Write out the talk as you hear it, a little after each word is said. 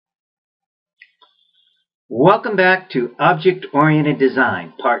Welcome back to Object-Oriented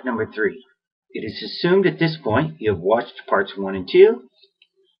Design, part number 3. It is assumed at this point you have watched parts 1 and 2.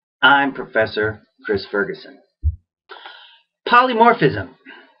 I'm Professor Chris Ferguson. Polymorphism.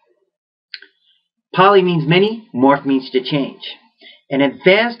 Poly means many, morph means to change. An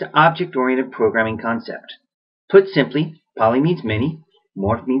advanced object-oriented programming concept. Put simply, poly means many,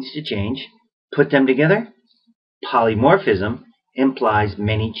 morph means to change. Put them together, polymorphism implies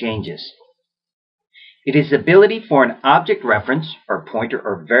many changes. It is the ability for an object reference, or pointer,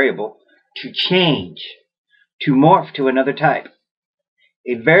 or variable to change, to morph to another type.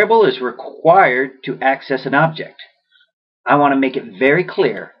 A variable is required to access an object. I want to make it very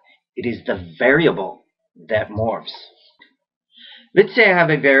clear. It is the variable that morphs. Let's say I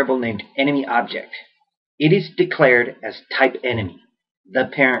have a variable named enemy object. It is declared as type enemy, the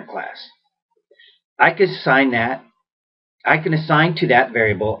parent class. I can assign to that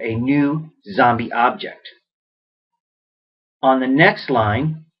variable a new zombie object. On the next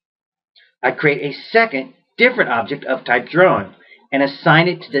line, I create a second, different object of type drone and assign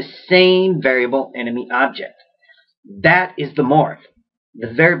it to the same variable enemy object. That is the morph.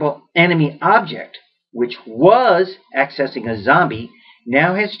 The variable enemy object, which was accessing a zombie,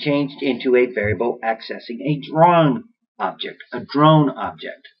 now has changed into a variable accessing a drone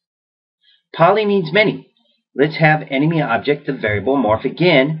object. Poly means many. Let's have enemy object, the variable, morph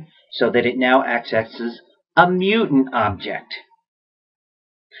again so that it now accesses a mutant object.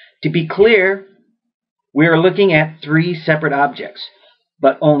 To be clear, we are looking at 3 separate objects,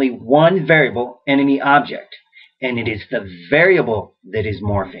 but only one variable enemy object, and it is the variable that is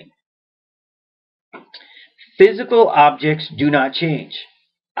morphing. Physical objects do not change.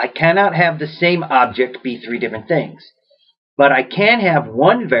 I cannot have the same object be 3 different things, but I can have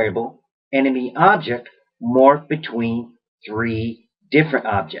one variable enemy object morph between 3 different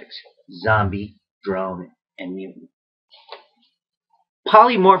objects: zombie, drone, and mutant.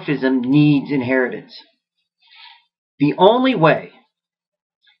 Polymorphism needs inheritance. The only way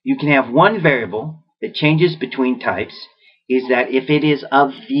you can have one variable that changes between types is that if it is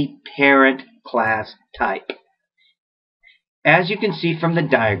of the parent class type. As you can see from the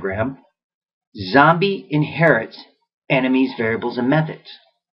diagram, zombie inherits enemy's variables and methods.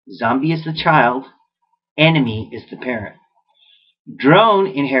 Zombie is the child, enemy is the parent. Drone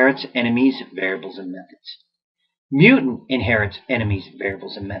inherits enemy's variables and methods. Mutant inherits enemy's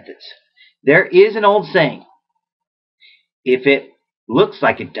variables and methods. There is an old saying: if it looks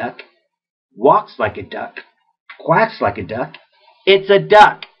like a duck, walks like a duck, quacks like a duck, it's a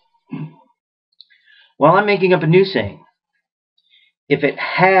duck. Well, I'm making up a new saying. If it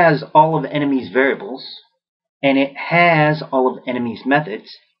has all of enemy's variables and it has all of enemy's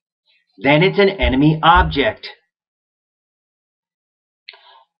methods, then it's an enemy object.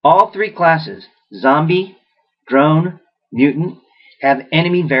 All 3 classes, zombie, drone, mutant, have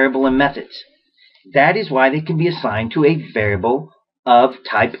enemy variable and methods. That is why they can be assigned to a variable of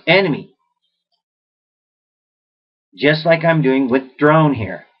type enemy, just like I'm doing with drone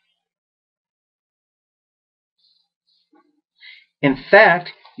here. In fact,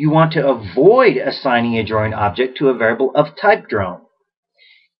 you want to avoid assigning a drone object to a variable of type drone.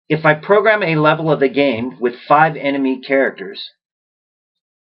 If I program a level of the game with 5 enemy characters,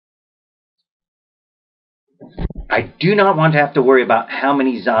 I do not want to have to worry about how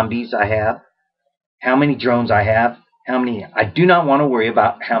many zombies I have, how many drones I have, I do not want to worry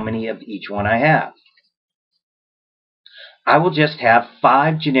about how many of each one I have. I will just have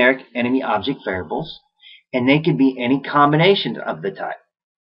 5 generic enemy object variables, and they can be any combination of the type.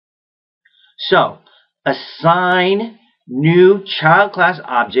 So, assign new child class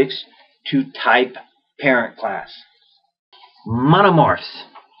objects to type parent class. Monomorphs.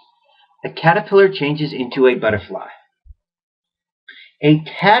 A caterpillar changes into a butterfly. A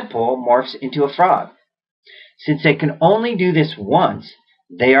tadpole morphs into a frog. Since they can only do this once,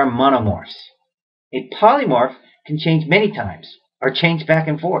 they are monomorphs. A polymorph can change many times, or change back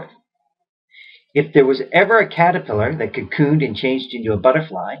and forth. If there was ever a caterpillar that cocooned and changed into a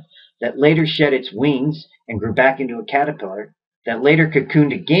butterfly, that later shed its wings and grew back into a caterpillar, that later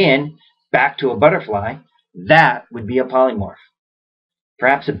cocooned again back to a butterfly, that would be a polymorph.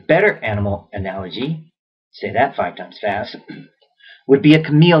 Perhaps a better animal analogy, say that 5 times fast, would be a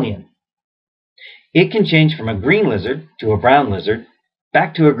chameleon. It can change from a green lizard to a brown lizard,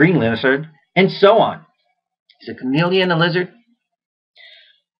 back to a green lizard, and so on. Is a chameleon a lizard?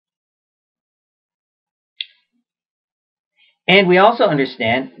 And we also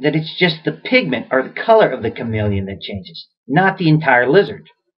understand that it's just the pigment or the color of the chameleon that changes, not the entire lizard.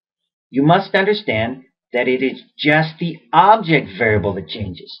 You must understand that it is just the object variable that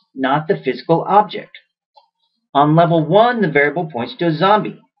changes, not the physical object. On level 1, the variable points to a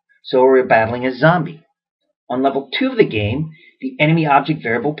zombie, so we're battling a zombie. On level 2 of the game, the enemy object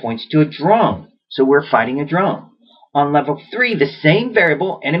variable points to a drone, so we're fighting a drone. On level 3, the same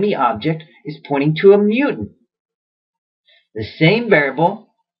variable enemy object is pointing to a mutant. The same variable,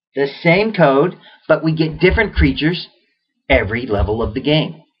 the same code, but we get different creatures every level of the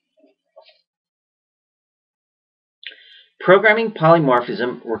game. Programming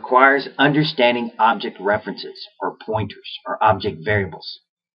polymorphism requires understanding object references, or pointers, or object variables.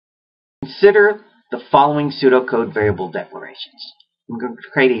 Consider the following pseudocode variable declarations. I'm going to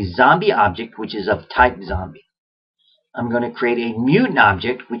create a zombie object which is of type zombie. I'm going to create a mutant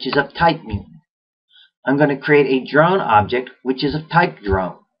object which is of type mutant. I'm going to create a drone object which is of type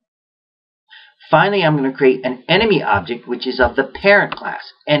drone. Finally, I'm going to create an enemy object which is of the parent class,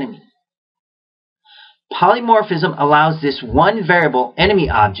 enemy. Polymorphism allows this one variable enemy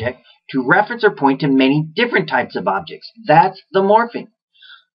object to reference or point to many different types of objects. That's the morphing.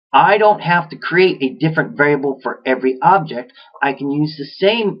 I don't have to create a different variable for every object. I can use the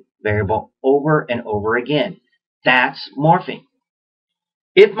same variable over and over again. That's morphing.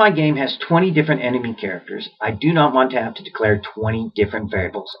 If my game has 20 different enemy characters, I do not want to have to declare 20 different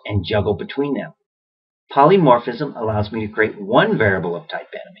variables and juggle between them. Polymorphism allows me to create one variable of type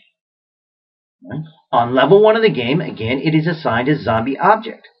enemy. On level 1 of the game, again, it is assigned a zombie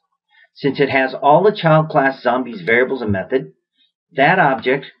object. Since it has all the child class zombies variables and method, that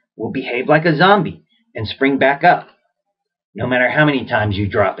object will behave like a zombie and spring back up, no matter how many times you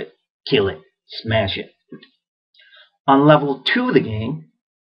drop it, kill it, smash it. On level 2 of the game,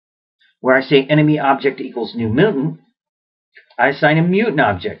 where I say enemy object equals new mutant, I assign a mutant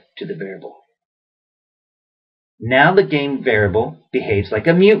object to the variable. Now the game variable behaves like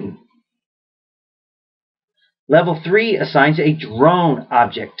a mutant. Level 3 assigns a drone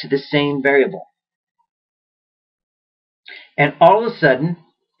object to the same variable. And all of a sudden,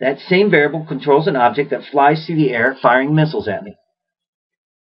 that same variable controls an object that flies through the air firing missiles at me.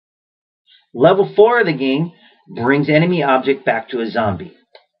 Level 4 of the game brings enemy object back to a zombie.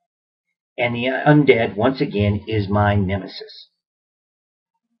 And the undead, once again, is my nemesis.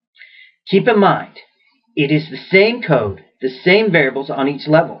 Keep in mind, it is the same code, the same variables on each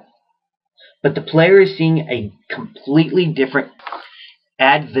level. But the player is seeing a completely different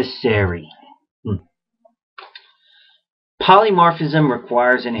adversary. Polymorphism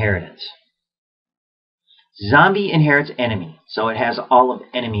requires inheritance. Zombie inherits enemy, so it has all of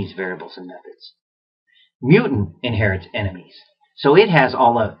enemy's variables and methods. Mutant inherits enemies, so it has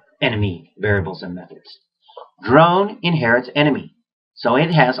all of enemy variables and methods. Drone inherits enemy, so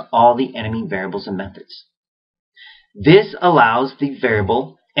it has all the enemy variables and methods. This allows the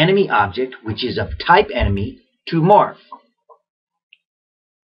variable enemy object, which is of type enemy, to morph.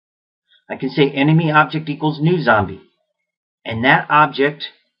 I can say enemy object equals new zombie, and that object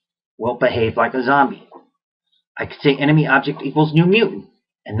will behave like a zombie. I could say enemy object equals new mutant,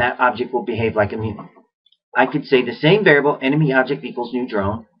 and that object will behave like a mutant. I could say the same variable enemy object equals new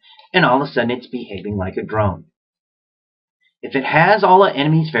drone, and all of a sudden it's behaving like a drone. If it has all the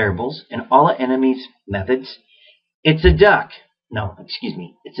enemy's variables and all the enemy's methods, it's a duck. No, excuse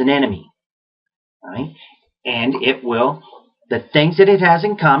me, it's an enemy. Right? And it will, the things that it has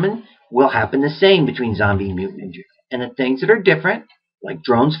in common will happen the same between zombie, mutant, and drone. And the things that are different, like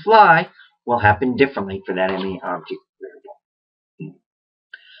drones fly, will happen differently for that enemy object variable.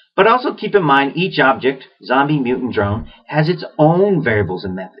 But also keep in mind each object, zombie, mutant, drone, has its own variables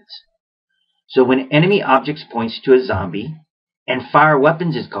and methods. So when enemy objects points to a zombie and fire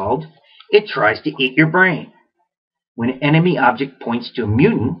weapons is called, it tries to eat your brain. When an enemy object points to a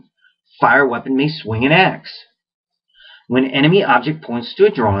mutant, fire weapon may swing an axe. When an enemy object points to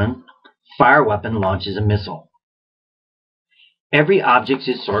a drone, fire weapon launches a missile. Every object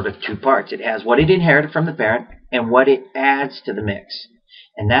is sort of two parts. It has what it inherited from the parent and what it adds to the mix.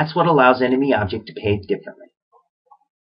 And that's what allows enemy object to behave differently.